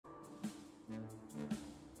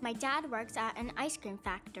My dad works at an ice cream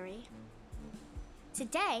factory.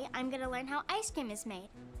 Today, I'm gonna learn how ice cream is made.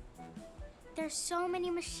 There's so many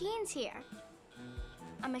machines here.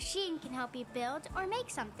 A machine can help you build or make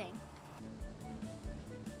something.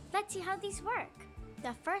 Let's see how these work.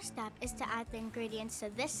 The first step is to add the ingredients to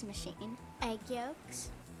this machine: egg yolks,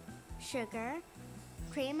 sugar,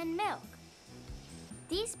 cream, and milk.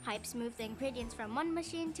 These pipes move the ingredients from one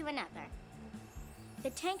machine to another. The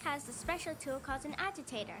tank has a special tool called an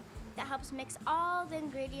agitator that helps mix all the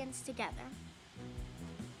ingredients together.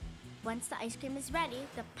 Once the ice cream is ready,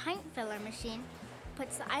 the pint filler machine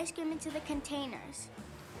puts the ice cream into the containers.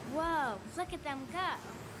 Whoa, look at them go!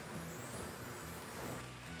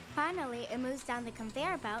 Finally, it moves down the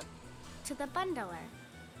conveyor belt to the bundler.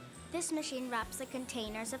 This machine wraps the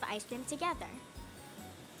containers of ice cream together,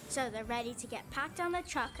 so they're ready to get packed on the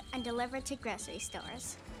truck and delivered to grocery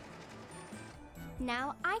stores.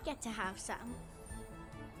 Now I get to have some.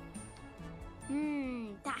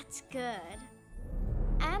 That's good.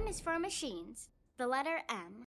 M is for machines, the letter M.